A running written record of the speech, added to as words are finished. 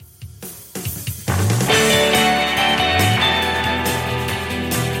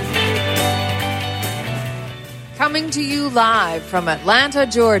Coming to you live from Atlanta,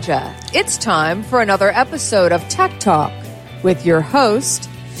 Georgia, it's time for another episode of Tech Talk with your host,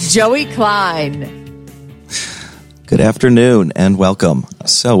 Joey Klein. Good afternoon and welcome.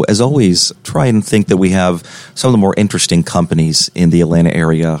 So, as always, try and think that we have some of the more interesting companies in the Atlanta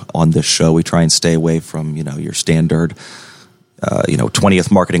area on this show. We try and stay away from, your standard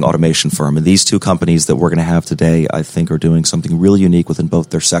 20th marketing automation firm. And these two companies that we're going to have today, I think, are doing something really unique within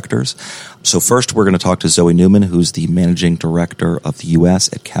both their sectors. So first, we're going to talk to Zoe Newman, who's the managing director of the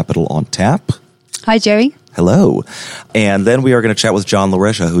U.S. at Capital on Tap. Hi, Joey. Hello. And then we are going to chat with John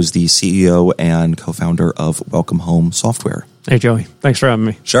Lariccia, who's the CEO and co-founder of WelcomeHome Software. Hey, Joey. Thanks for having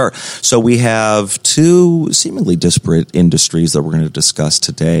me. Sure. So we have two seemingly disparate industries that we're going to discuss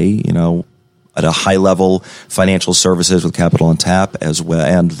today, at a high level, financial services with Capital on Tap, as well,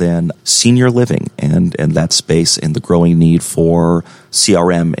 and then senior living and that space and the growing need for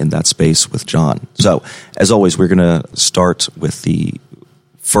CRM in that space with John. So, as always, we're going to start with the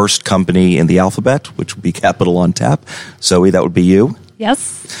first company in the alphabet, which would be Capital on Tap. Zoe, that would be you.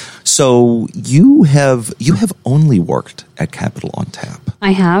 Yes. So you have only worked at Capital on Tap.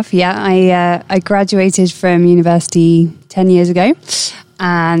 I have, yeah. I graduated from university 10 years ago.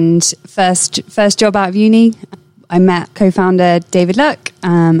 And first job out of uni, I met co-founder David Luck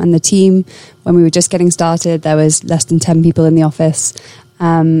and the team. When we were just getting started, there was less than 10 people in the office.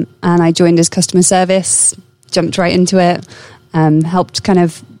 And I joined as customer service, jumped right into it, helped kind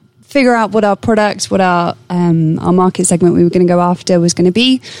of figure out what our product, what our market segment we were going to go after was going to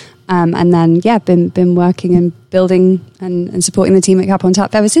be. And then, been working and building and supporting the team at Capital on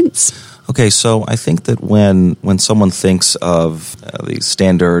Tap ever since. Okay, so I think that when someone thinks of the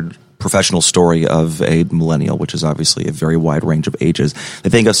standard professional story of a millennial, which is obviously a very wide range of ages, they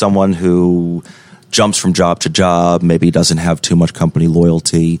think of someone who jumps from job to job, maybe doesn't have too much company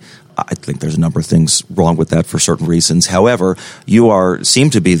loyalty. I think there's a number of things wrong with that for certain reasons. However, you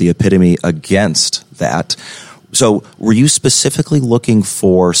seem to be the epitome against that. So were you specifically looking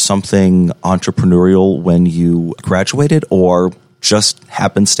for something entrepreneurial when you graduated, or just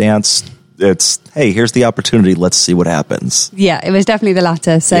happenstance? It's, hey, here's the opportunity. Let's see what happens. Yeah, it was definitely the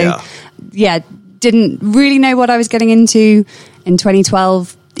latter. So, didn't really know what I was getting into in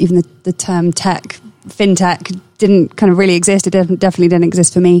 2012. Even the term fintech didn't kind of really exist. It definitely didn't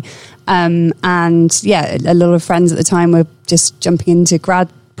exist for me. And a lot of friends at the time were just jumping into grad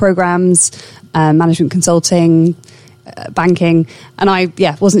programs, management consulting, banking. And I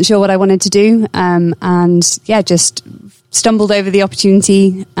wasn't sure what I wanted to do. Just stumbled over the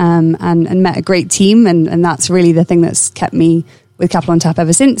opportunity and met a great team. And that's really the thing that's kept me with Capital on Tap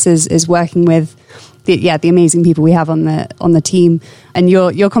ever since is working with the amazing people we have on the team. And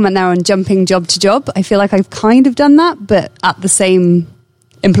your comment there on jumping job to job, I feel like I've kind of done that, but at the same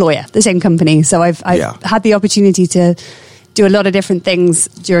employer, the same company. So I've had the opportunity to do a lot of different things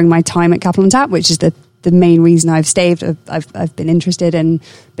during my time at Capital on Tap, which is the main reason I've stayed. I've been interested and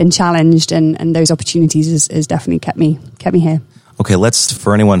been challenged, and those opportunities has definitely kept me here. Okay,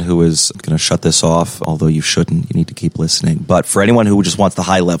 for anyone who is going to shut this off, although you shouldn't, you need to keep listening. But for anyone who just wants the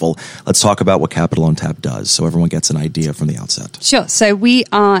high level, let's talk about what Capital on Tap does so everyone gets an idea from the outset. Sure. So we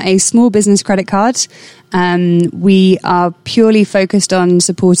are a small business credit card. We are purely focused on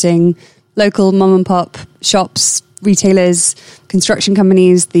supporting local mom and pop shops, retailers, construction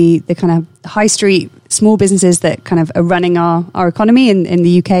companies, the kind of high street small businesses that kind of are running our economy in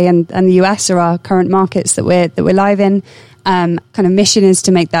the UK and the US are our current markets that we're live in. Kind of mission is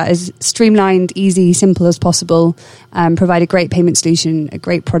to make that as streamlined, easy, simple as possible, provide a great payment solution, a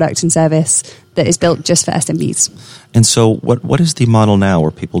great product and service that is built just for SMBs. And so what is the model now?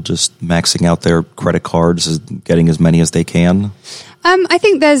 Are people just maxing out their credit cards, getting as many as they can? I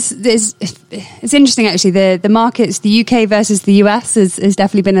think it's interesting actually. The markets, the UK versus the US has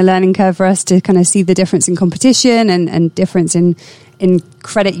definitely been a learning curve for us to kind of see the difference in competition and difference in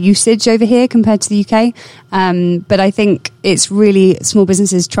credit usage over here compared to the UK. But I think it's really small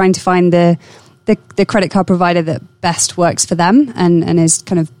businesses trying to find the credit card provider that best works for them and is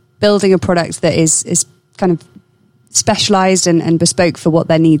kind of building a product that is kind of specialized and bespoke for what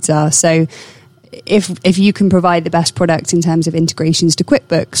their needs are. So if you can provide the best product in terms of integrations to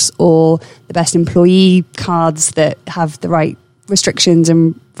QuickBooks or the best employee cards that have the right restrictions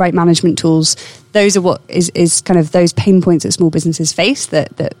and right management tools, those are what is kind of those pain points that small businesses face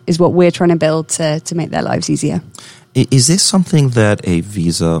that is what we're trying to build to make their lives easier. Is this something that a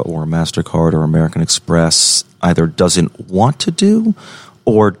Visa or MasterCard or American Express either doesn't want to do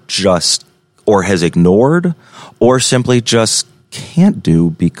or has ignored or simply just can't do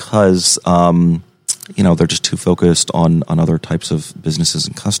because they're just too focused on other types of businesses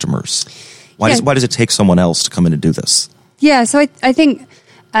and customers? Why does it take someone else to come in and do this? Yeah, so I think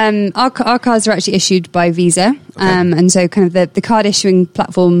our cards are actually issued by Visa. And so kind of the card issuing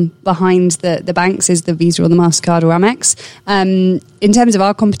platform behind the banks is the Visa or the MasterCard or Amex. In terms of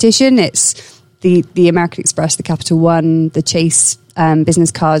our competition, it's the American Express, the Capital One, the Chase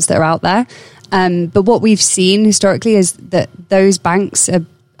business cards that are out there. But what we've seen historically is that those banks are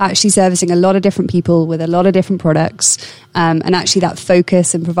actually servicing a lot of different people with a lot of different products. And actually that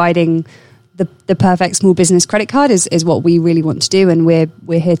focus and providing the perfect small business credit card is what we really want to do, and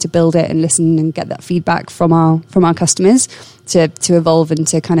we're here to build it and listen and get that feedback from our customers to evolve and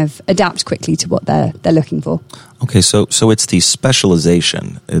to kind of adapt quickly to what they're looking for. Okay, so it's the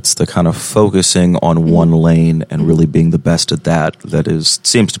specialization, it's the kind of focusing on one lane and really being the best at that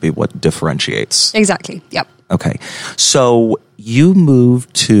seems to be what differentiates. Exactly. Yep. Okay, so you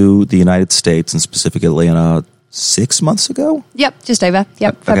moved to the United States and specifically Atlanta 6 months ago? Yep, just over.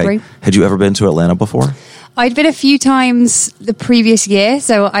 Yep, February. Okay. Had you ever been to Atlanta before? I'd been a few times the previous year,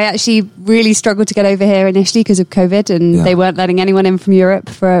 so I actually really struggled to get over here initially because of COVID, and they weren't letting anyone in from Europe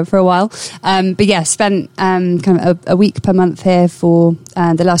for a while. But yeah, spent kind of a week per month here for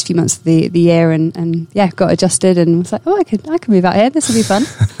the last few months of the year, and got adjusted and was like, I could move out here. This will be fun.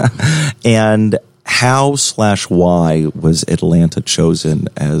 And how/why was Atlanta chosen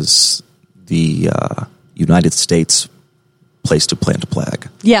as the United States place to plant a flag?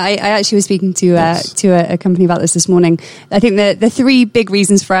 Yeah, I actually was speaking to a company about this morning. I think the three big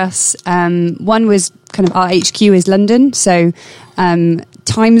reasons for us, one was kind of our HQ is London, so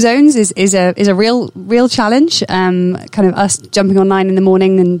time zones is a real challenge. Kind of us jumping on 9 a.m.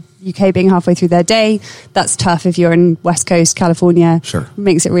 and UK being halfway through their day, that's tough if you're in West Coast California. Sure,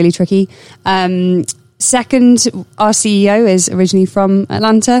 makes it really tricky. Second, our CEO is originally from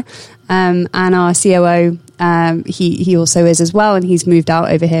Atlanta, and our COO, he also is as well, and he's moved out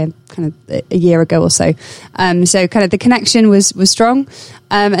over here kind of a year ago or so. So kind of the connection was strong.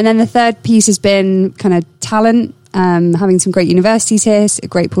 And then the third piece has been kind of talent, having some great universities here, a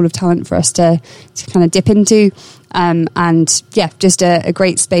great pool of talent for us to kind of dip into. And yeah, just a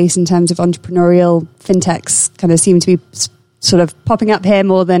great space in terms of entrepreneurial fintechs kind of seem to be sort of popping up here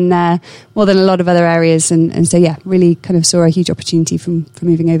more than a lot of other areas, and so yeah, really kind of saw a huge opportunity from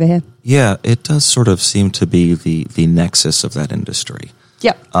moving over here. Yeah, it does sort of seem to be the nexus of that industry.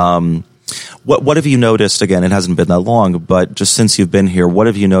 Yep. What have you noticed? Again, it hasn't been that long, but just since you've been here, what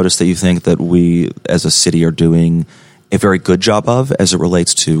have you noticed that you think that we as a city are doing a very good job of as it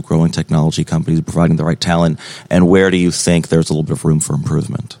relates to growing technology companies, providing the right talent, and where do you think there's a little bit of room for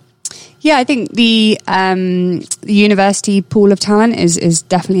improvement? Yeah, I think the university pool of talent is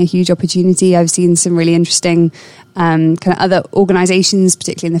definitely a huge opportunity. I've seen some really interesting kind of other organizations,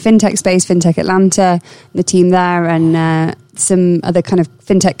 particularly in the fintech space, Fintech Atlanta, the team there, and some other kind of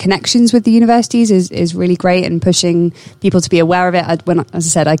fintech connections with the universities is really great, and pushing people to be aware of it. As I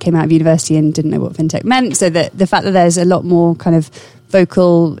said, I came out of university and didn't know what fintech meant, so the fact that there's a lot more kind of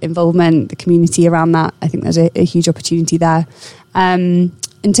vocal involvement, the community around that, I think there's a huge opportunity there.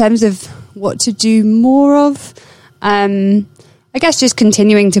 In terms of what to do more of, I guess just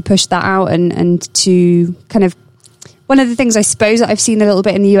continuing to push that out and to kind of, one of the things I suppose that I've seen a little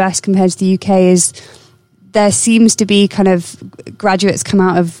bit in the US compared to the UK is there seems to be kind of graduates come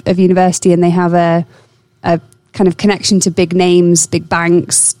out of university and they have a kind of connection to big names, big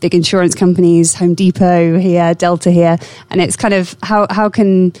banks, big insurance companies, Home Depot here, Delta here, and it's kind of how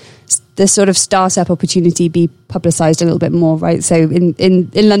can the sort of startup opportunity be publicized a little bit more, right? So in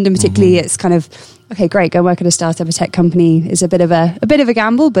London particularly, it's kind of, okay, great, go work at a startup, a tech company is a bit of a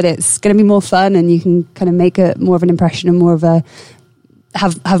gamble, but it's going to be more fun, and you can kind of make more of an impression and more of a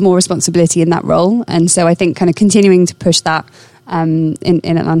have more responsibility in that role. And so I think kind of continuing to push that in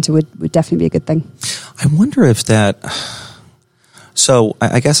Atlanta would definitely be a good thing. I wonder if that. So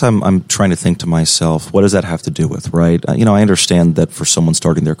I guess I'm trying to think to myself, what does that have to do with, right? I understand that for someone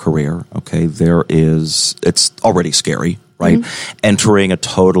starting their career, okay, it's already scary, right? Mm-hmm. Entering a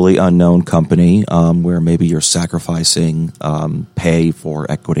totally unknown company where maybe you're sacrificing pay for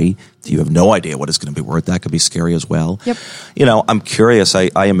equity. You have no idea what it's going to be worth. That could be scary as well. Yep. I'm curious.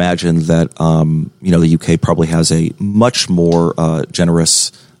 I imagine that, the UK probably has a much more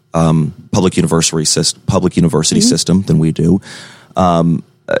generous public university system than we do.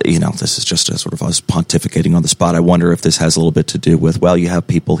 This is just a sort of us pontificating on the spot. I wonder if this has a little bit to do with, you have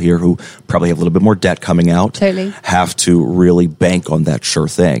people here who probably have a little bit more debt coming out, totally have to really bank on that sure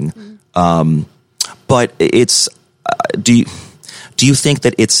thing. Mm-hmm. But it's, do you think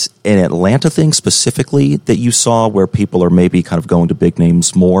that it's an Atlanta thing specifically that you saw where people are maybe kind of going to big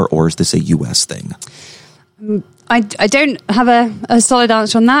names more, or is this a US thing? I don't have a solid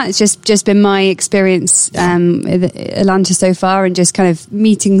answer on that. It's just been my experience with Atlanta so far, and just kind of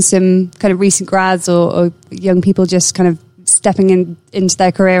meeting some kind of recent grads or young people just kind of stepping into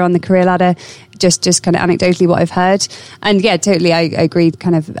their career on the career ladder, just kind of anecdotally what I've heard. And yeah, totally, I agree,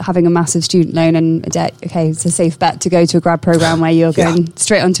 kind of having a massive student loan and a debt, okay, it's a safe bet to go to a grad program where you're going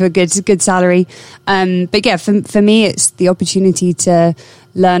straight onto a good salary. But yeah, for me, it's the opportunity to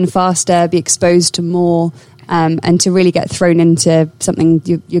learn faster, be exposed to more, and to really get thrown into something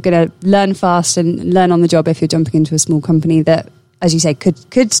you're going to learn fast and learn on the job if you're jumping into a small company that, as you say, could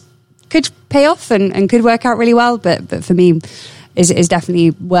pay off and could work out really well. But for me, is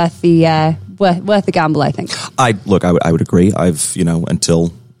definitely worth the gamble, I think. I would agree. I've,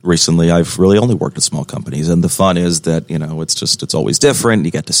 until recently, I've really only worked at small companies, and the fun is that, it's always different.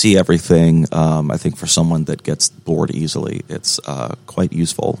 You get to see everything. I think for someone that gets bored easily, it's quite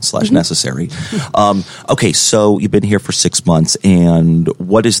useful / necessary. Okay, so you've been here for 6 months, and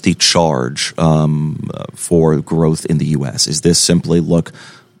what is the charge for growth in the U.S.? Is this simply, look,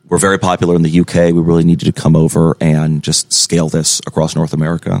 we're very popular in the UK, we really need you to come over and just scale this across North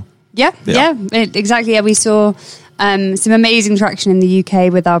America? Yeah, exactly. Yeah, we saw some amazing traction in the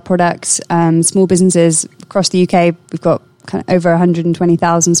UK with our products. Small businesses across the UK, we've got kind of over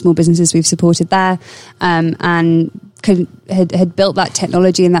 120,000 small businesses we've supported there, and had built that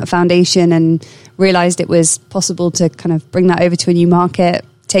technology and that foundation, and realised it was possible to kind of bring that over to a new market,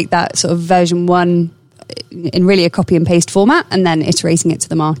 take that sort of version 1 in really a copy and paste format, and then iterating it to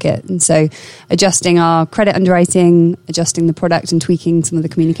the market. And so adjusting our credit underwriting, adjusting the product and tweaking some of the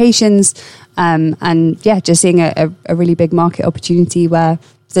communications, and just seeing a really big market opportunity where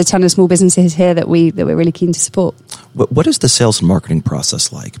there's a ton of small businesses here that we're really keen to support. What is the sales and marketing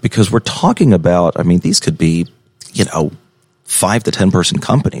process like? Because we're talking about, these could be, 5 to 10 person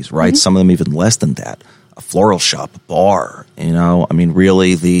companies, right? Some of them even less than that. A floral shop, a bar,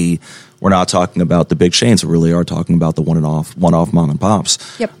 really we're not talking about the big chains. We really are talking about the one-off mom and pops.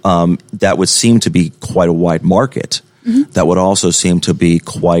 Yep. That would seem to be quite a wide market. That would also seem to be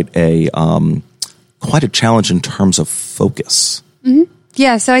quite a challenge in terms of focus.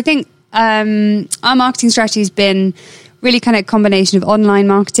 Yeah, so I think our marketing strategy has been really kind of a combination of online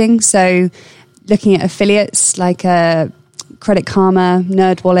marketing. So looking at affiliates like Credit Karma,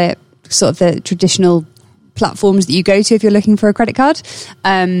 NerdWallet, sort of the traditional platforms that you go to if you're looking for a credit card.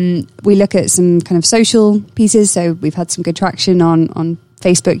 We look at some kind of social pieces, so we've had some good traction on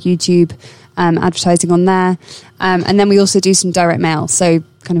Facebook, YouTube, advertising on there, and then we also do some direct mail, so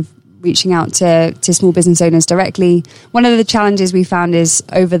kind of reaching out to small business owners directly. One of the challenges we found is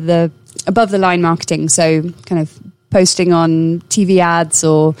above the line marketing, so kind of posting on TV ads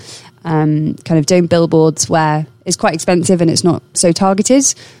or kind of doing billboards where it's quite expensive and it's not so targeted.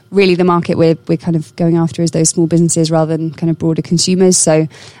 Really, the market we're kind of going after is those small businesses rather than kind of broader consumers. So,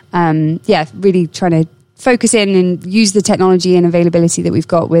 really trying to focus in and use the technology and availability that we've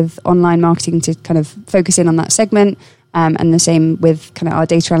got with online marketing to kind of focus in on that segment. And the same with kind of our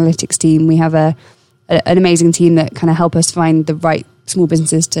data analytics team. We have an amazing team that kind of help us find the right small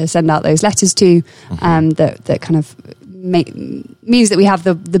businesses to send out those letters to, that kind of means that we have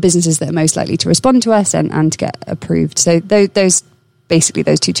the businesses that are most likely to respond to us and to get approved. So those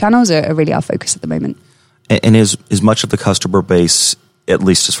two channels are really our focus at the moment. And is much of the customer base, at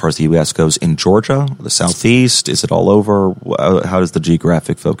least as far as the U.S. goes, in Georgia, or the Southeast? Is it all over? How does the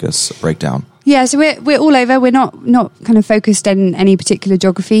geographic focus break down? Yeah, so we're all over. We're not kind of focused in any particular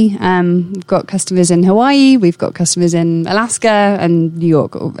geography. We've got customers in Hawaii, we've got customers in Alaska and New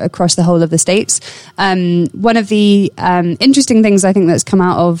York, across the whole of the states. One of the interesting things I think that's come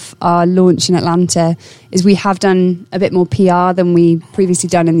out of our launch in Atlanta is we have done a bit more PR than we previously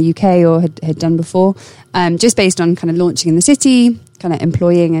done in the UK or had done before, just based on kind of launching in the city, kind of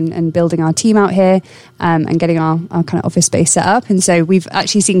employing and building our team out here, and getting our kind of office space set up. And so we've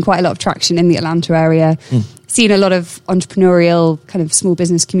actually seen quite a lot of traction in the Atlanta area, seen a lot of entrepreneurial kind of small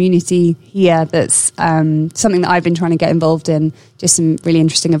business community here. That's something that I've been trying to get involved in, just some really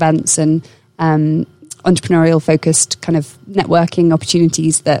interesting events and entrepreneurial focused kind of networking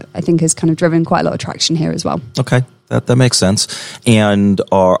opportunities that I think has kind of driven quite a lot of traction here as well. Okay, that makes sense. And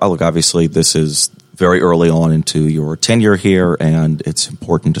look, obviously this is very early on into your tenure here, and it's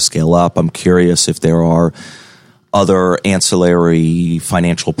important to scale up. I'm curious if there are other ancillary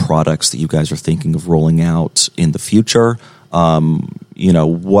financial products that you guys are thinking of rolling out in the future.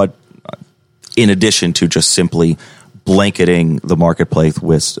 What, in addition to just simply blanketing the marketplace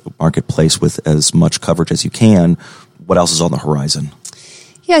with as much coverage as you can, what else is on the horizon?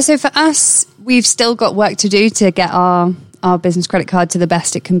 Yeah, so for us, we've still got work to do to get our our business credit card to the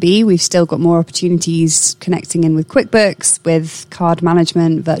best it can be. We've still got more opportunities connecting in with QuickBooks, with card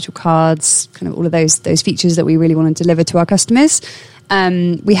management, virtual cards, kind of all of those features that we really want to deliver to our customers.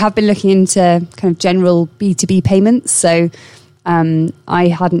 We have been looking into kind of general B2B payments. So I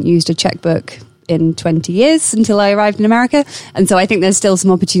hadn't used a checkbook in 20 years until I arrived in America. And so I think there's still some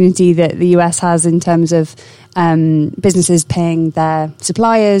opportunity that the US has in terms of businesses paying their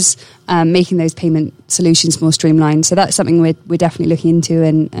suppliers, making those payment solutions more streamlined. So that's something we're definitely looking into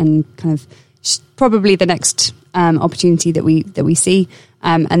and kind of probably the next opportunity that we see.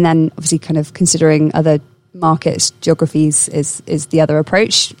 And then obviously kind of considering other markets, geographies is the other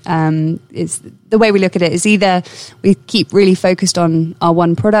approach. Is the way we look at it is either we keep really focused on our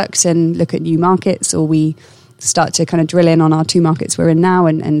one product and look at new markets, or we start to kind of drill in on our 2 markets we're in now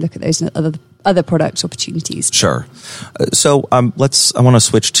and look at those other product opportunities. Sure. So I want to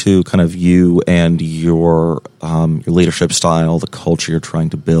switch to kind of you and your leadership style, the culture you're trying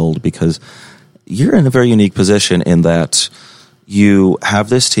to build, because you're in a very unique position in that you have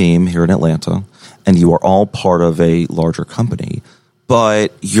this team here in Atlanta, and you are all part of a larger company,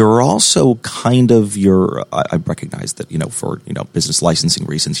 but you're also kind of I recognize that, for, business licensing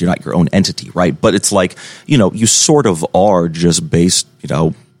reasons, you're not your own entity, right? But it's like, you sort of are just based,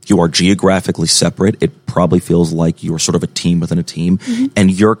 you are geographically separate. It probably feels like you're sort of a team within a team,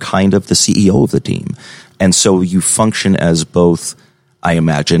 and you're kind of the CEO of the team. And so you function as both, I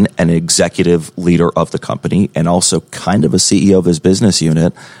imagine, an executive leader of the company and also kind of a CEO of this business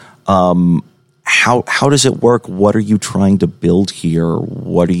unit. How does it work? What are you trying to build here?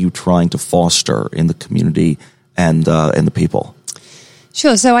 What are you trying to foster in the community and the people?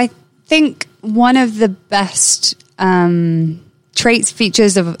 Sure. So I think one of the best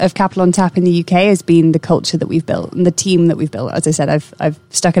features of Capital on Tap in the UK has been the culture that we've built and the team that we've built. As I said, I've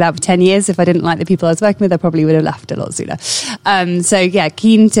stuck it out for 10 years. If I didn't like the people I was working with, I probably would have left a lot sooner. So yeah,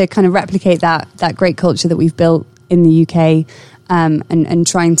 keen to kind of replicate that great culture that we've built in the UK. And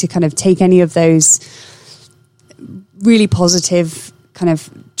trying to kind of take any of those really positive kind of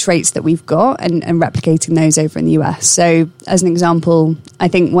traits that we've got and replicating those over in the US. So as an example, I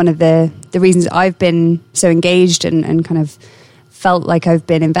think one of the reasons I've been so engaged and kind of felt like I've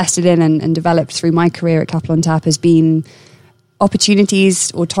been invested in and developed through my career at Capital on Tap has been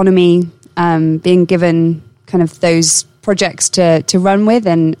opportunities, autonomy, being given kind of those projects to run with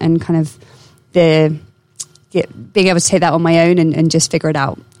and kind of being able to take that on my own and just figure it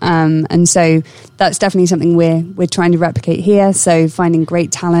out. And so that's definitely something we're trying to replicate here. So finding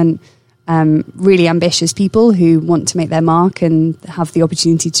great talent, really ambitious people who want to make their mark and have the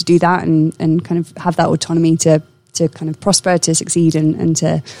opportunity to do that and kind of have that autonomy to kind of prosper, to succeed and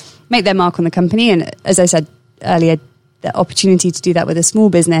to make their mark on the company. And as I said earlier, the opportunity to do that with a small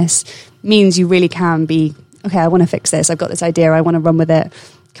business means you really can be, okay, I want to fix this. I've got this idea. I want to run with it.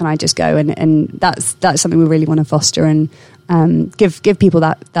 Can I just go? And that's something we really want to foster and give people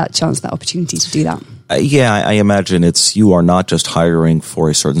that chance, that opportunity to do that. I imagine you are not just hiring for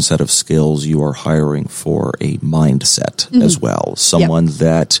a certain set of skills, you are hiring for a mindset as well. Someone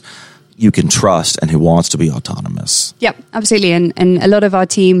that you can trust and who wants to be autonomous. Yep, absolutely. And a lot of our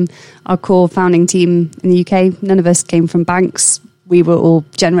team, our core founding team in the UK, none of us came from banks. We were all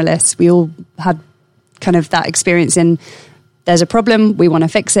generalists. We all had kind of that experience in there's a problem, we want to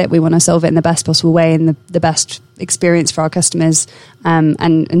fix it, we want to solve it in the best possible way and the best experience for our customers.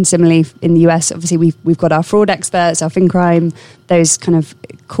 And similarly in the US, obviously we've got our fraud experts, our fin crime, those kind of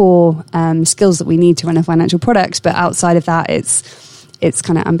core skills that we need to run a financial product. But outside of that, it's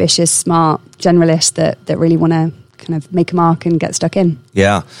kind of ambitious, smart generalists that really want to kind of make a mark and get stuck in.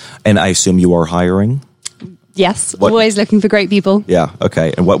 Yeah. And I assume you are hiring? Yes, always looking for great people. Yeah,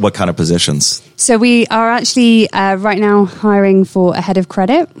 okay. And what kind of positions? So we are actually right now hiring for a head of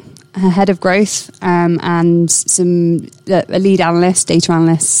credit, a head of growth, and a lead analyst, data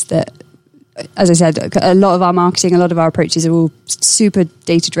analysts that, as I said, a lot of our marketing, a lot of our approaches are all super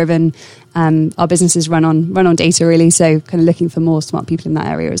data-driven. Our businesses run on data, really, so kind of looking for more smart people in that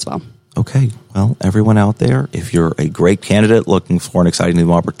area as well. Okay, well, everyone out there, if you're a great candidate looking for an exciting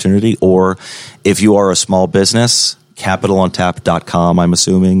new opportunity, or if you are a small business, capitalontap.com, I'm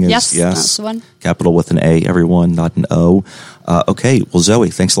assuming. Yes, that's the one. Capital with an A, everyone, not an O. Okay, well, Zoe,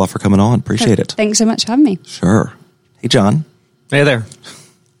 thanks a lot for coming on. Appreciate it. Thanks so much for having me. Sure. Hey, John. Hey there.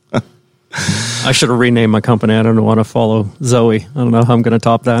 I should have renamed my company. I don't want to follow Zoe. I don't know how I'm going to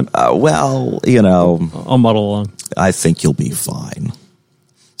top that. Well, I'll muddle along. I think you'll be fine.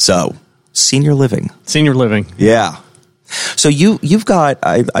 So, senior living. Senior living. Yeah. So you've got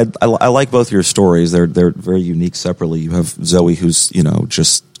I like both your stories. They're very unique separately. You have Zoe, who's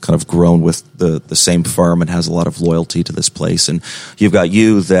just kind of grown with the same firm and has a lot of loyalty to this place, and you've got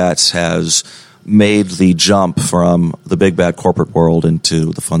you that has made the jump from the big bad corporate world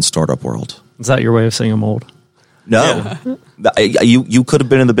into the fun startup world. Is that your way of saying I'm old? No, you could have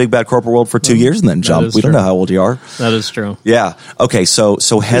been in the big bad corporate world for 2 years and then jumped. We don't know how old you are. That is true. Yeah. Okay. So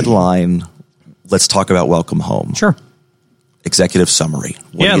headline. Let's talk about Welcome Home. Sure. Executive summary.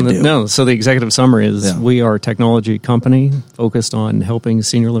 What do you do? So the executive summary is we are a technology company focused on helping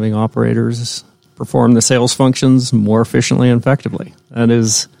senior living operators perform the sales functions more efficiently and effectively. That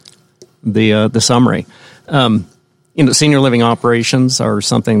is the summary. Senior living operations are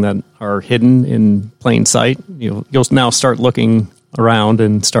something that are hidden in plain sight. You'll now start looking around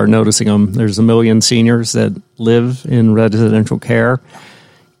and start noticing them. There's 1 million seniors that live in residential care.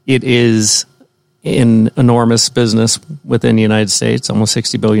 It is an enormous business within the United States, almost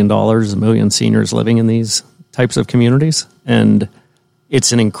 $60 billion, 1 million seniors living in these types of communities. And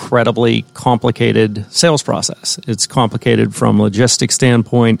it's an incredibly complicated sales process. It's complicated from a logistics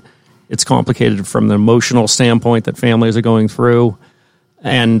standpoint. It's complicated from the emotional standpoint that families are going through.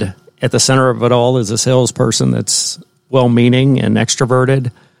 And at the center of it all is a salesperson that's well-meaning and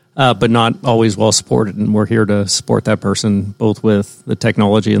extroverted, but not always well-supported. And we're here to support that person, both with the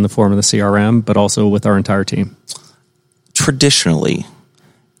technology in the form of the CRM, but also with our entire team. Traditionally,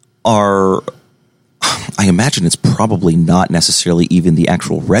 I imagine it's probably not necessarily even the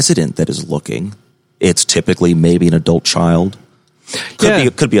actual resident that is looking. It's typically maybe an adult child.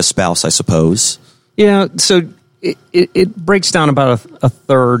 Could be a spouse, I suppose. Yeah, so it breaks down about a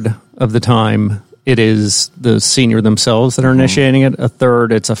third of the time. It is the senior themselves that are initiating it. A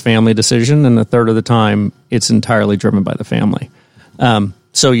third, it's a family decision, and a third of the time, it's entirely driven by the family.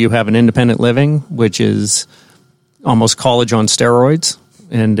 So you have an independent living, which is almost college on steroids,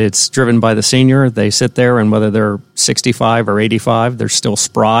 and it's driven by the senior. They sit there, and whether they're 65 or 85, they're still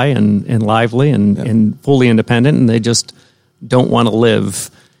spry and lively and fully independent, and they just don't want to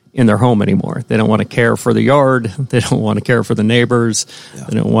live in their home anymore. They don't want to care for the yard. They don't want to care for the neighbors. Yeah.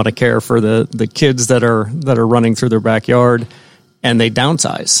 They don't want to care for the kids that are running through their backyard. And they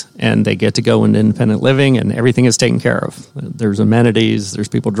downsize, and they get to go into independent living, and everything is taken care of. There's amenities. There's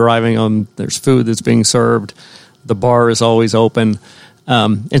people driving them. There's food that's being served. The bar is always open.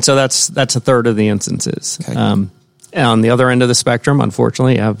 And so that's a third of the instances. Okay. On the other end of the spectrum,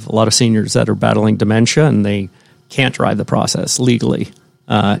 unfortunately, you have a lot of seniors that are battling dementia, and they can't drive the process legally,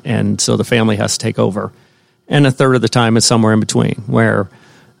 and so the family has to take over. And a third of the time is somewhere in between, where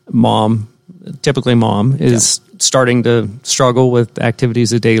typically mom is starting to struggle with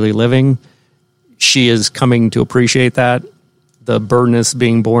activities of daily living. She is coming to appreciate that. The burden is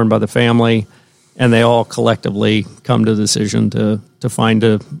being borne by the family, and they all collectively come to the decision to find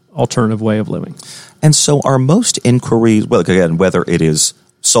an alternative way of living. And so are most inquiries, well, again, whether it is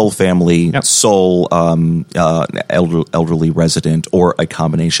sole family, sole elderly resident, or a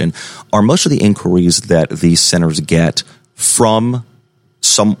combination, are most of the inquiries that these centers get from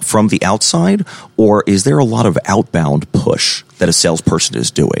the outside, or is there a lot of outbound push that a salesperson is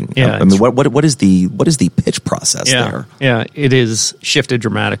doing? Yeah, I mean, what is the pitch process there? Yeah, it is shifted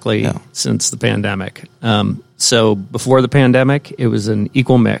dramatically since the pandemic. So before the pandemic, it was an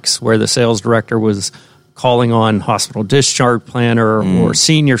equal mix where the sales director was calling on hospital discharge planner or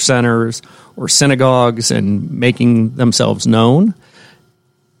senior centers or synagogues and making themselves known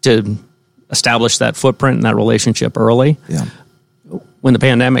to establish that footprint and that relationship early. Yeah. When the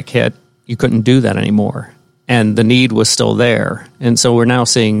pandemic hit, you couldn't do that anymore. And the need was still there. And so we're now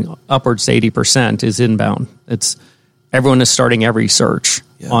seeing upwards to 80% is inbound. Everyone is starting every search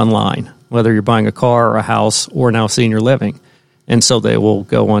online, whether you're buying a car or a house or now senior living. And so they will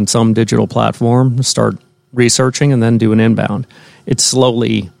go on some digital platform, start researching, and then do an inbound. It's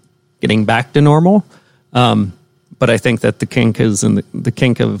slowly getting back to normal. But I think that the kink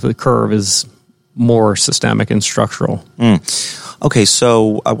of the curve is more systemic and structural. Okay,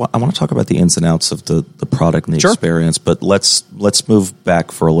 so I want to talk about the ins and outs of the product and the experience, but let's move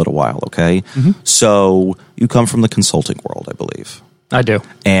back for a little while, okay? Mm-hmm. So you come from the consulting world, I believe. I do.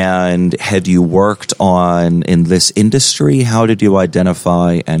 And had you worked in this industry? How did you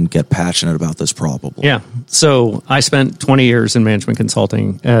identify and get passionate about this problem? Yeah. So I spent 20 years in management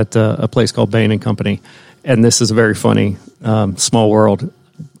consulting at a place called Bain & Company. And this is a very funny, small world.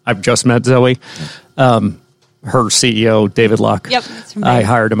 I've just met Zoe. Her CEO, David Luck. Yep. That's from I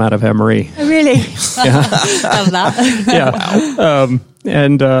hired him out of Emory. Oh, really? Yeah. Love that. Yeah. Wow.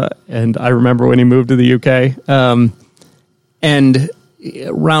 And I remember when he moved to the UK. And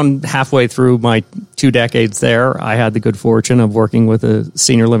around halfway through my 2 decades there, I had the good fortune of working with a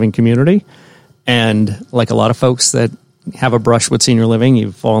senior living community. And like a lot of folks that have a brush with senior living,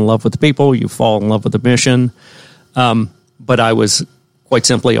 you fall in love with the people, you fall in love with the mission. But I was quite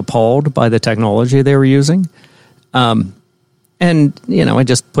simply appalled by the technology they were using. And, I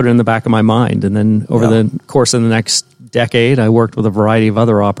just put it in the back of my mind. And then over the course of the next decade, I worked with a variety of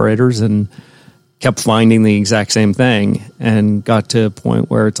other operators and kept finding the exact same thing, and got to a point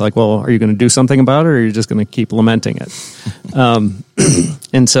where it's like, well, are you going to do something about it, or are you just going to keep lamenting it?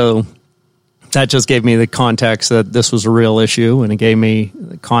 And so that just gave me the context that this was a real issue, and it gave me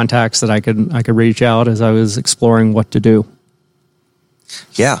the contacts that I could reach out as I was exploring what to do.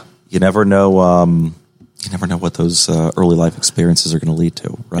 Yeah, you never know. You never know what those early life experiences are going to lead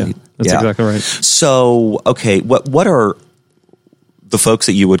to, right? Yeah, that's exactly right. So, okay, what are the folks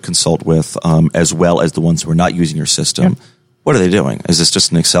that you would consult with, as well as the ones who are not using your system? Yeah. What are they doing? Is this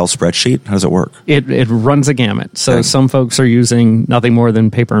just an Excel spreadsheet? How does it work? It runs a gamut. So some folks are using nothing more than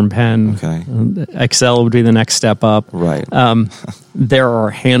paper and pen. Okay. Excel would be the next step up. Right. There are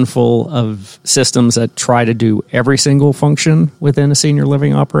a handful of systems that try to do every single function within a senior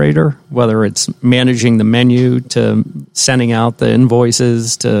living operator, whether it's managing the menu to sending out the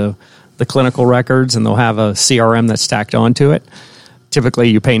invoices to the clinical records, and they'll have a CRM that's tacked onto it. Typically,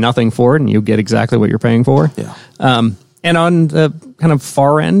 you pay nothing for it, and you get exactly what you're paying for. Yeah. And on the kind of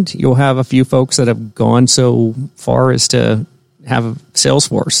far end, you'll have a few folks that have gone so far as to have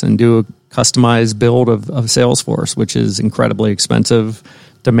Salesforce and do a customized build of Salesforce, which is incredibly expensive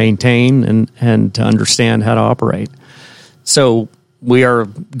to maintain and to understand how to operate. So we are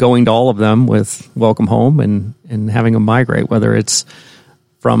going to all of them with Welcome Home and having them migrate, whether it's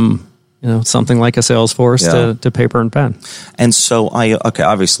from something like a Salesforce to paper and pen. And so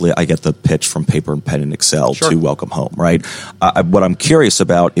obviously I get the pitch from paper and pen and Excel to Welcome Home, right? What I'm curious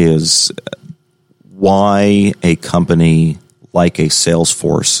about is why a company like a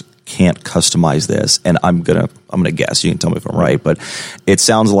Salesforce can't customize this. And I'm gonna guess, you can tell me if I'm right, but it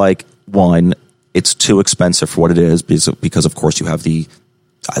sounds like, one, it's too expensive for what it is because of course you have the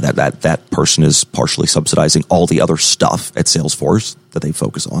that person is partially subsidizing all the other stuff at Salesforce that they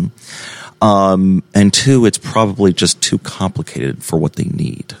focus on. And two, it's probably just too complicated for what they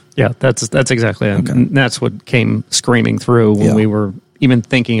need. Yeah, that's exactly it. Okay. And that's what came screaming through when we were even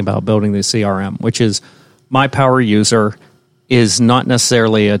thinking about building the CRM, which is my power user is not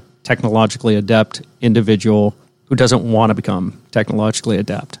necessarily a technologically adept individual who doesn't want to become technologically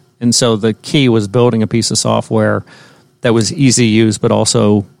adept. And so the key was building a piece of software that was easy to use, but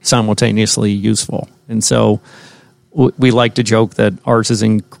also simultaneously useful. And so we like to joke that ours is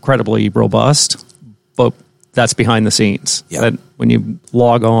incredibly robust, but that's behind the scenes. Yeah. That when you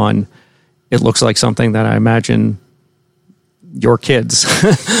log on, it looks like something that I imagine your kids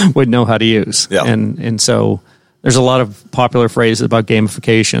would know how to use. Yeah. And so there's a lot of popular phrases about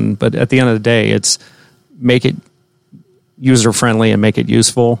gamification, but at the end of the day, it's make it user-friendly and make it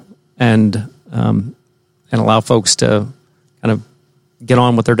useful and allow folks to kind of get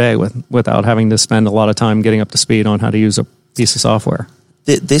on with their day without having to spend a lot of time getting up to speed on how to use a piece of software.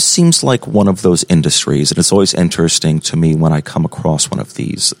 This seems like one of those industries, and it's always interesting to me when I come across one of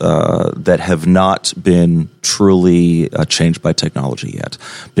these that have not been truly changed by technology yet,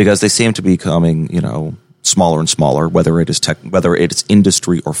 because they seem to be becoming, smaller and smaller, whether it is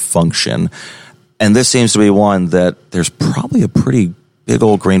industry or function. And this seems to be one that there's probably a pretty big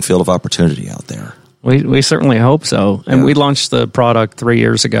old greenfield of opportunity out there. We certainly hope so. And we launched the product 3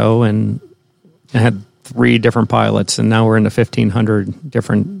 years ago and had 3 different pilots, and now we're into 1,500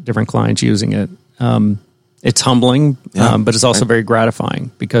 different clients using it. It's humbling, but it's also very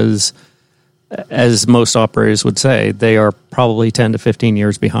gratifying because, as most operators would say, they are probably 10 to 15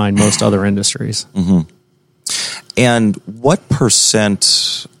 years behind most other industries. Mm-hmm. And what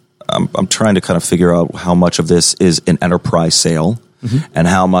percent, I'm trying to kind of figure out how much of this is an enterprise sale, mm-hmm. and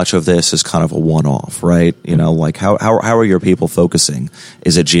how much of this is kind of a one-off, right? Like how are your people focusing?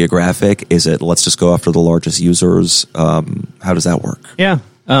 Is it geographic? Is it let's just go after the largest users? How does that work? Yeah.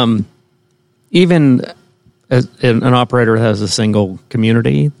 Even an operator that has a single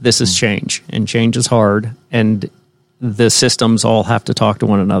community, this is change, and change is hard, and the systems all have to talk to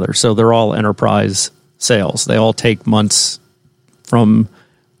one another. So they're all enterprise sales. They all take months from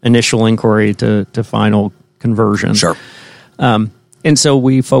initial inquiry to final conversion. Sure. And so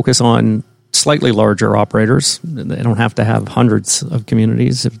we focus on slightly larger operators. They don't have to have hundreds of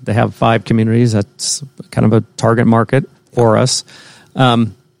communities. If they have 5 communities, that's kind of a target market for us.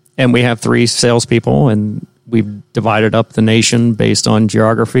 And we have 3 salespeople, and we've divided up the nation based on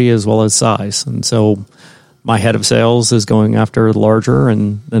geography as well as size. And so my head of sales is going after larger,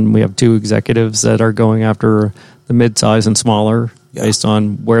 and then we have 2 executives that are going after the mid-size and smaller based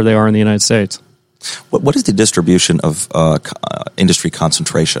on where they are in the United States. What is the distribution of industry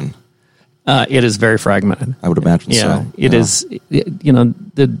concentration? It is very fragmented. I would imagine so. It is.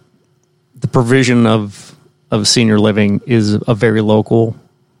 The provision of senior living is a very local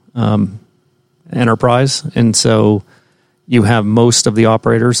enterprise, and so you have most of the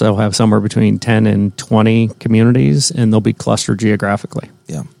operators. They'll have somewhere between 10 and 20 communities, and they'll be clustered geographically.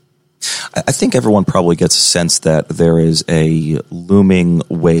 Yeah. I think everyone probably gets a sense that there is a looming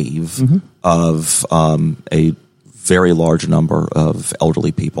wave of a very large number of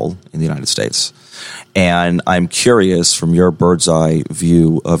elderly people in the United States. And I'm curious, from your bird's eye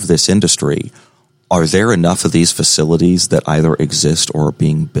view of this industry, are there enough of these facilities that either exist or are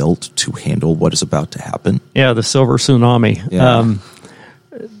being built to handle what is about to happen? Yeah, the silver tsunami. Yeah.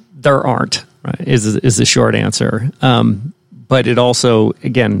 There aren't, right, is the short answer. But it also,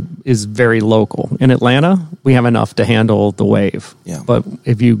 again, is very local. In Atlanta, we have enough to handle the wave. Yeah. But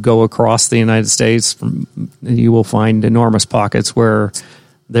if you go across the United States, you will find enormous pockets where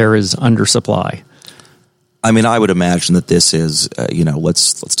there is undersupply. I mean, I would imagine that this is,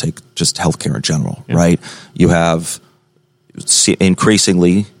 let's take just healthcare in general, right? You have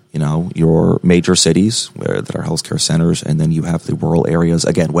increasingly, your major cities that are healthcare centers, and then you have the rural areas,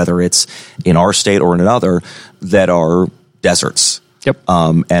 again, whether it's in our state or in another, that are deserts. Yep.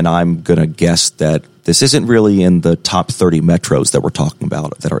 And I'm going to guess that this isn't really in the top 30 metros that we're talking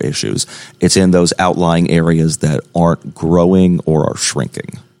about that are issues. It's in those outlying areas that aren't growing or are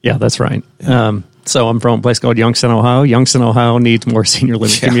shrinking. Yeah, that's right. Yeah. So I'm from a place called Youngstown, Ohio. Youngstown, Ohio needs more senior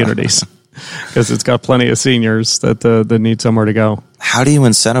living communities because it's got plenty of seniors that need somewhere to go. How do you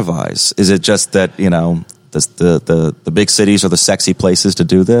incentivize? Is it just that, the big cities are the sexy places to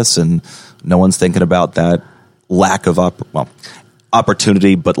do this and no one's thinking about that lack of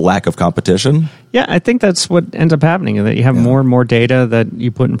opportunity but lack of competition? Yeah, I think that's what ends up happening, that you have more and more data that you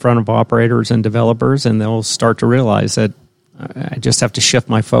put in front of operators and developers, and they'll start to realize that I just have to shift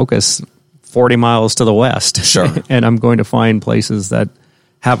my focus 40 miles to the west. Sure. And I'm going to find places that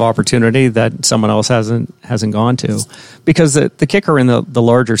have opportunity that someone else hasn't gone to. Because the kicker in the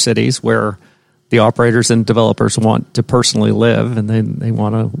larger cities where the operators and developers want to personally live and they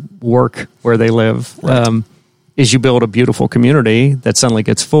want to work where they live, right, is you build a beautiful community that suddenly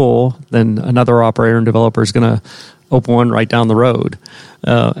gets full, then another operator and developer is going to open one right down the road.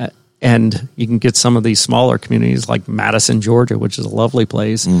 And you can get some of these smaller communities like Madison, Georgia, which is a lovely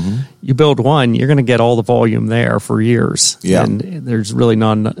place. Mm-hmm. You build one, you're going to get all the volume there for years. Yeah. And there's really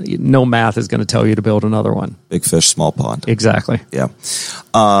no math is going to tell you to build another one. Big fish, small pond. Exactly. Yeah.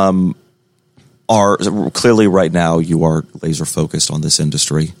 Clearly right now you are laser focused on this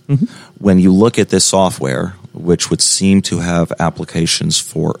industry. Mm-hmm. When you look at this software, which would seem to have applications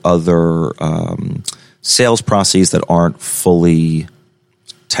for other sales processes that aren't fully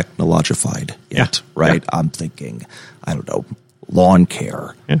technologified yet, right? Yeah. I'm thinking, I don't know, lawn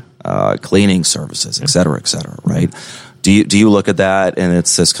care, cleaning services, et cetera, right? Do you look at that and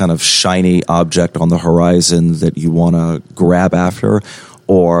it's this kind of shiny object on the horizon that you want to grab after?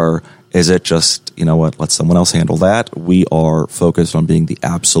 Or is it just, let someone else handle that? We are focused on being the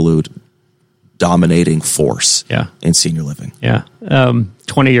absolute dominating force in senior living. Yeah.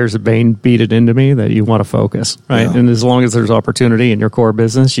 20 years of Bain beat it into me that you want to focus, right? Yeah. And as long as there's opportunity in your core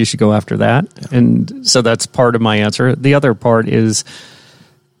business, you should go after that. Yeah. And so that's part of my answer. The other part is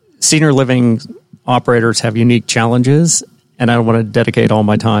senior living operators have unique challenges, and I want to dedicate all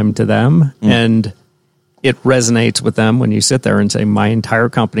my time to them. And it resonates with them when you sit there and say, my entire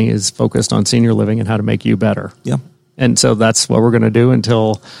company is focused on senior living and how to make you better. Yeah. And so that's what we're going to do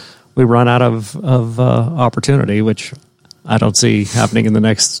until we run out of opportunity, which I don't see happening in the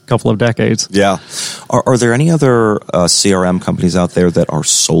next couple of decades. Yeah. Are there any other CRM companies out there that are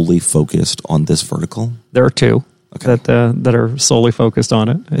solely focused on this vertical? There are two that are solely focused on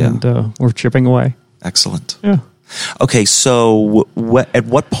it, and we're chipping away. Excellent. Yeah. Okay, so at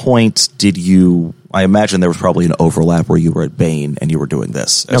what point did you... I imagine there was probably an overlap where you were at Bain and you were doing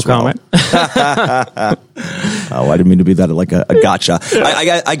this as well. No comment. Oh, I didn't mean to be that like a gotcha.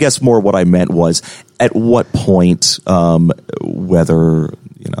 Yeah. I guess more what I meant was at what point, at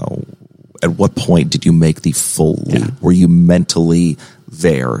what point did you make the full leap? Yeah. Were you mentally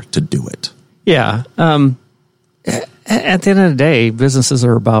there to do it? Yeah. At the end of the day, businesses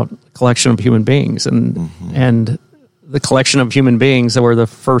are about a collection of human beings, and the collection of human beings that were the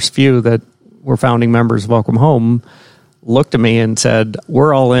first few that were founding members of Welcome Home looked at me and said,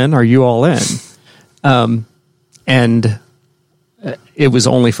 "We're all in. Are you all in?" And it was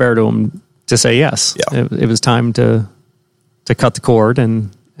only fair to them to say yes. Yeah. It was time to cut the cord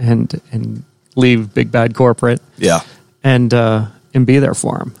and leave big bad corporate. Yeah. And be there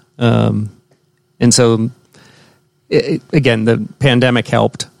for them. And so, again, the pandemic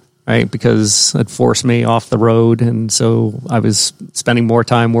helped, right? Because it forced me off the road. And so I was spending more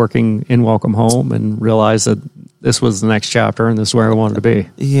time working in Welcome Home and realized that this was the next chapter and this is where I wanted to be.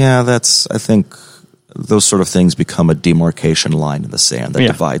 Yeah, I think those sort of things become a demarcation line in the sand that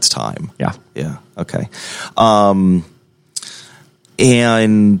divides time. Yeah. Yeah. Okay.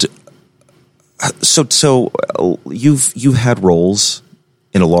 And so you've had roles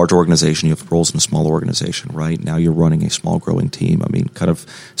in a large organization. You have roles in a small organization, right? Now you're running a small growing team. I mean, kind of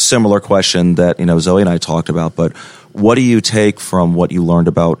similar question that, Zoe and I talked about, but what do you take from what you learned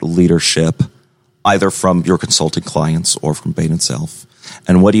about leadership, either from your consulting clients or from Bain & Self?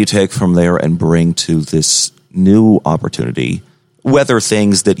 And what do you take from there and bring to this new opportunity, whether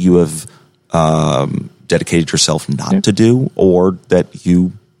things that you have dedicated yourself not to do or that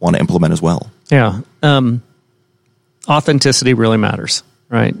you want to implement as well? Yeah. Authenticity really matters,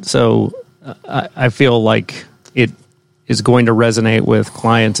 right? So I feel like it is going to resonate with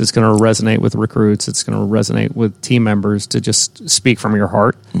clients. It's going to resonate with recruits. It's going to resonate with team members to just speak from your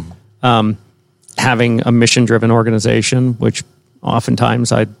heart. Mm-hmm. Having a mission-driven organization, which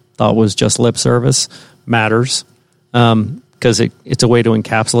oftentimes I thought was just lip service, matters because it's a way to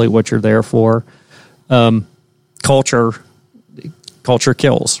encapsulate what you're there for. Culture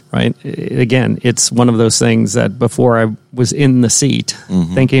kills, right? Again, it's one of those things that before I was in the seat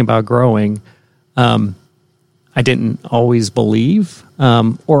thinking about growing, I didn't always believe,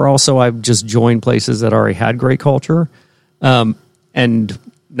 or also I've just joined places that already had great culture. And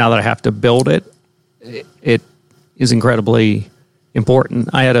now that I have to build it, it is incredibly important.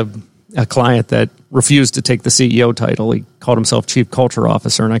 I had a client that refused to take the CEO title. He called himself Chief Culture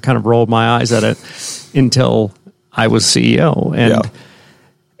Officer, and I kind of rolled my eyes at it until I was CEO. And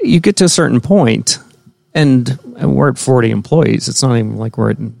you get to a certain point, and we're at 40 employees. It's not even like we're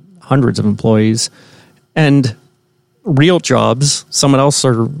at hundreds of employees. And real jobs, someone else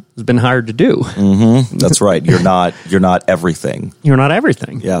has been hired to do. Mm-hmm. That's right. You're not everything. You're not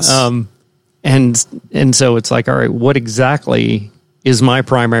everything. Yes. And so it's like, all right, what exactly is my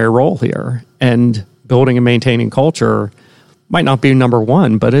primary role here? And building and maintaining culture might not be number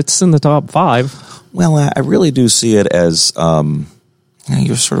one, but it's in the top 5. Well, I really do see it as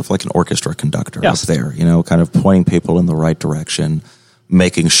you're sort of like an orchestra conductor up there, kind of pointing people in the right direction,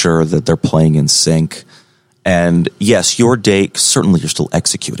 making sure that they're playing in sync. And yes, your day, certainly you're still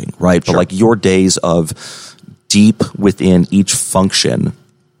executing, right? Sure. But like your days of deep within each function,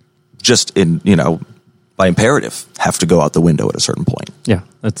 just by imperative, have to go out the window at a certain point. Yeah,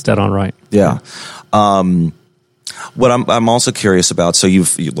 that's dead on right. Yeah. What I'm also curious about, so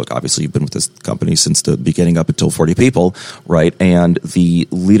obviously you've been with this company since the beginning up until 40 people, right? And the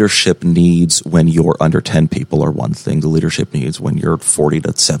leadership needs when you're under 10 people are one thing. The leadership needs when you're 40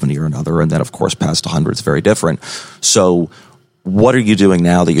 to 70 are another. And then, of course, past 100 is very different. So what are you doing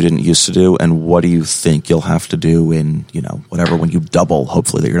now that you didn't used to do? And what do you think you'll have to do in, when you double,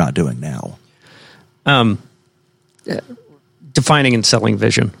 hopefully, that you're not doing now? Defining and selling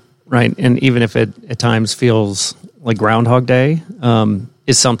vision, right? And even if it at times feels like Groundhog Day,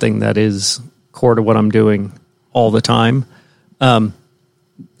 is something that is core to what I'm doing all the time.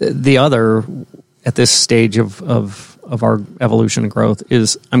 The other, at this stage of our evolution and growth,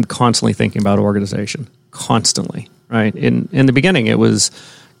 is I'm constantly thinking about organization, constantly, right? In the beginning, it was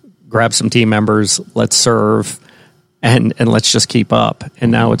grab some team members, let's serve, and let's just keep up.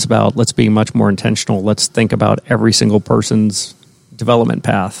 And now it's about let's be much more intentional. Let's think about every single person's development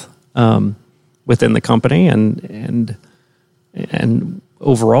path within the company and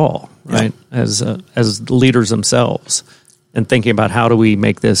overall, right? As leaders themselves, and thinking about how do we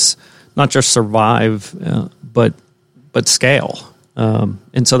make this not just survive, but scale.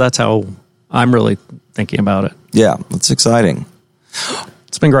 And so that's how I'm really thinking about it. Yeah, that's exciting.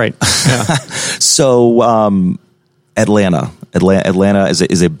 It's been great. Yeah. So Atlanta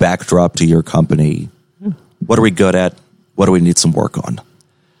is a backdrop to your company. Yeah. What are we good at? What do we need some work on?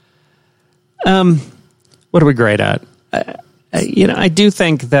 What are we great at? I do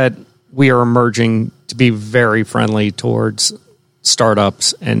think that we are emerging to be very friendly towards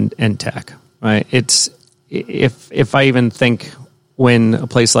startups and tech. Right? It's if I even think when a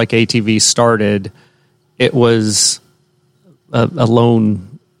place like ATV started, it was a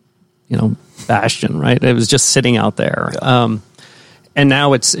lone, bastion. Right? It was just sitting out there, and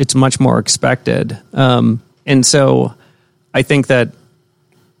now it's much more expected. And so I think that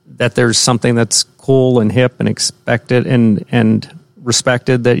there's something that's cool and hip and expected and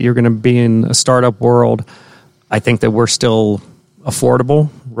respected that you're going to be in a startup world. I think that we're still affordable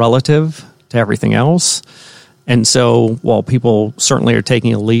relative to everything else. And so while people certainly are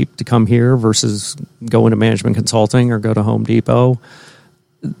taking a leap to come here versus go into management consulting or go to Home Depot,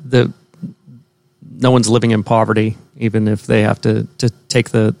 no one's living in poverty, even if they have to take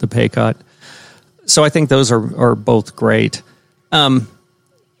the pay cut. So I think those are both great.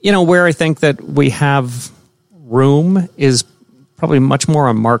 Where I think that we have room is probably much more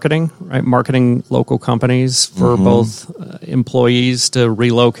on marketing, right? Marketing local companies for both employees to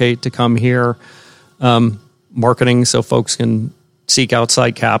relocate to come here. Marketing so folks can seek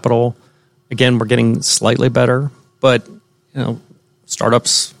outside capital. Again, we're getting slightly better, but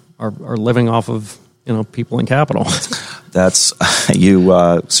startups are living off of people and capital. That's you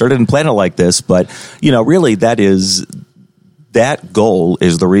sort of didn't plan it like this, but really that goal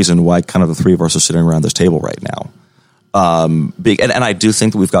is the reason why kind of the three of us are sitting around this table right now. And I do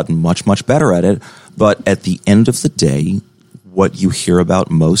think that we've gotten much, much better at it. But at the end of the day, what you hear about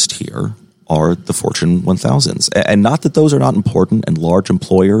most here are the Fortune 1000s. And not that those are not important and large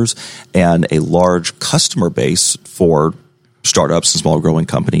employers and a large customer base for startups and small growing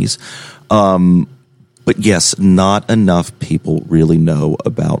companies. But yes, not enough people really know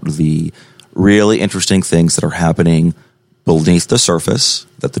about the really interesting things that are happening beneath the surface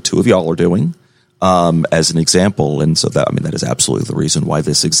that the two of y'all are doing. As an example. And so that is absolutely the reason why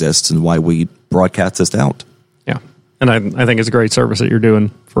this exists and why we broadcast this out. Yeah. And I think it's a great service that you're doing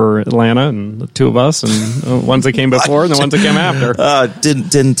for Atlanta and the two of us and the ones that came before and the ones that came after.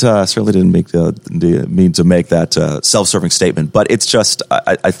 Certainly didn't mean to make that self-serving statement, but it's just,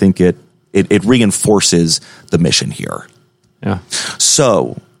 I think it reinforces the mission here. Yeah.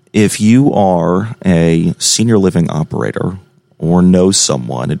 So if you are a senior living operator or know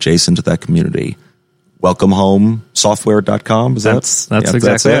someone adjacent to that community, WelcomeHomeSoftware.com. That's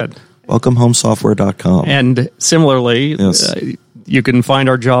exactly it. WelcomeHomeSoftware.com. And similarly, yes. You can find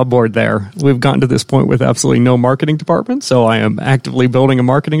our job board there. We've gotten to this point with absolutely no marketing department, so I am actively building a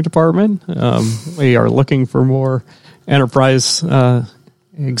marketing department. We are looking for more enterprise account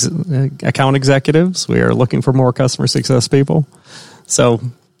executives. We are looking for more customer success people. So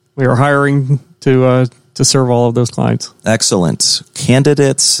we are hiring to serve all of those clients. Excellent.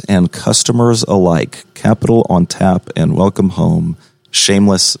 Candidates and customers alike. Capital on tap and Welcome Home.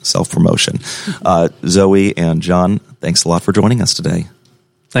 Shameless self-promotion. Zoe and John, thanks a lot for joining us today.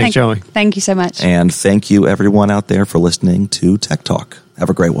 Thanks, Joey. Thank you so much. And thank you everyone out there for listening to Tech Talk. Have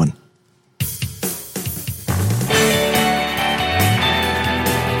a great one.